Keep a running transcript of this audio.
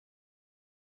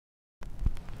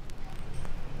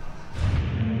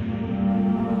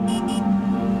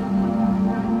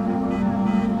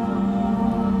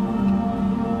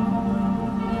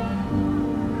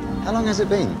has it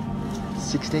been?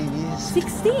 16 years?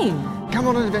 16? Come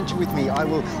on an adventure with me. I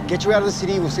will get you out of the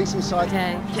city. We'll see some sights.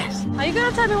 Okay. Yes. Are you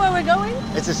gonna tell me where we're going?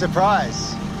 It's a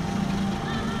surprise.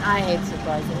 I hate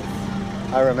surprises.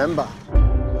 I remember.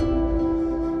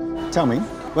 Tell me,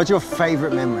 what's your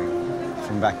favourite memory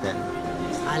from back then?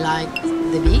 I like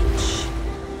the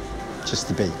beach. Just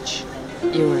the beach.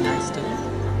 You were nice too.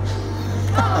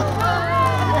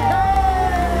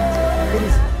 It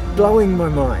is blowing my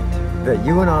mind that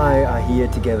you and I are here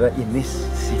together in this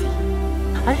city.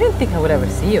 I didn't think I would ever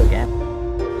see you again.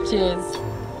 Cheers.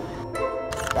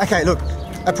 Okay, look,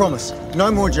 I promise,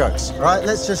 no more jokes, all right?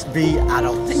 Let's just be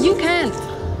adults. You can't.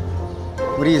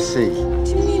 What do you see? What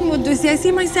do you mean, what do I see? I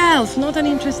see myself, not an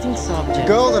interesting The subject.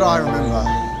 girl that I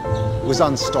remember was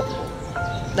unstoppable.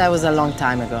 That was a long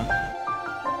time ago.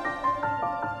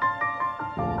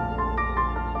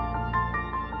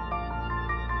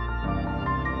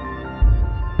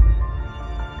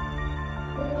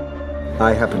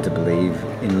 I happen to believe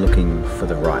in looking for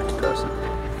the right person.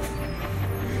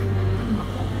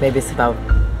 Maybe it's about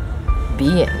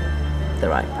being the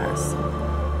right person.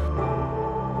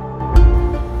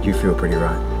 You feel pretty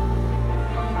right.